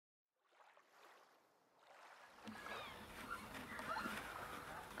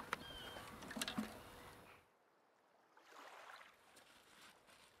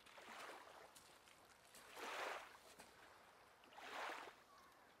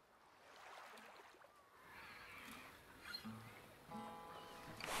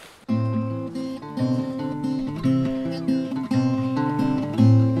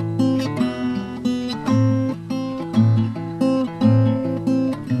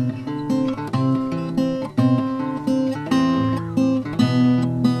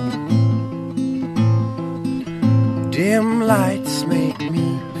Dim lights make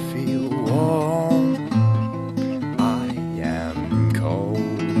me feel warm. I am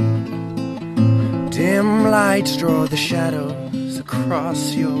cold. Dim lights draw the shadows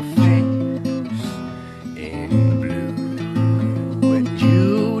across your face in blue. And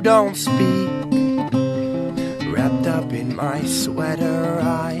you don't speak. Wrapped up in my sweater,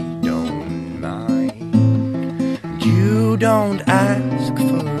 I don't mind. And you don't ask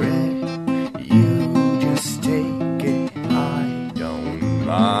for it. You just take it. I don't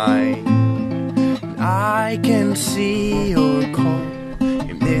mind. I can see your cold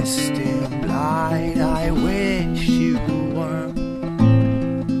in this dim light. I wish you were.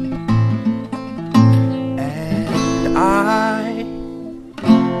 And I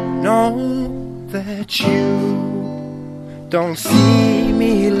know that you don't see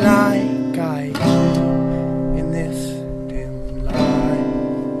me like I do in this dim light.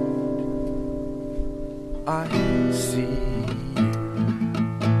 I see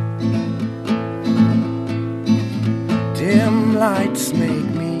dim lights make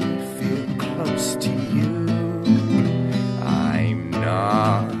me feel close to you. I'm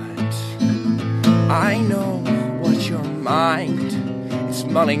not. I know what your mind is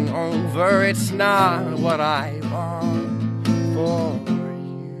mulling over. It's not what I want for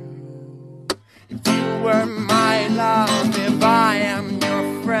you. If you were my love, if I am your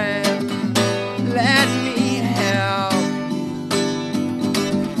friend, let me help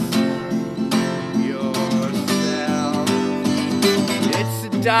you yourself. It's a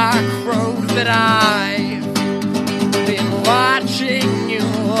dark road that I've been watching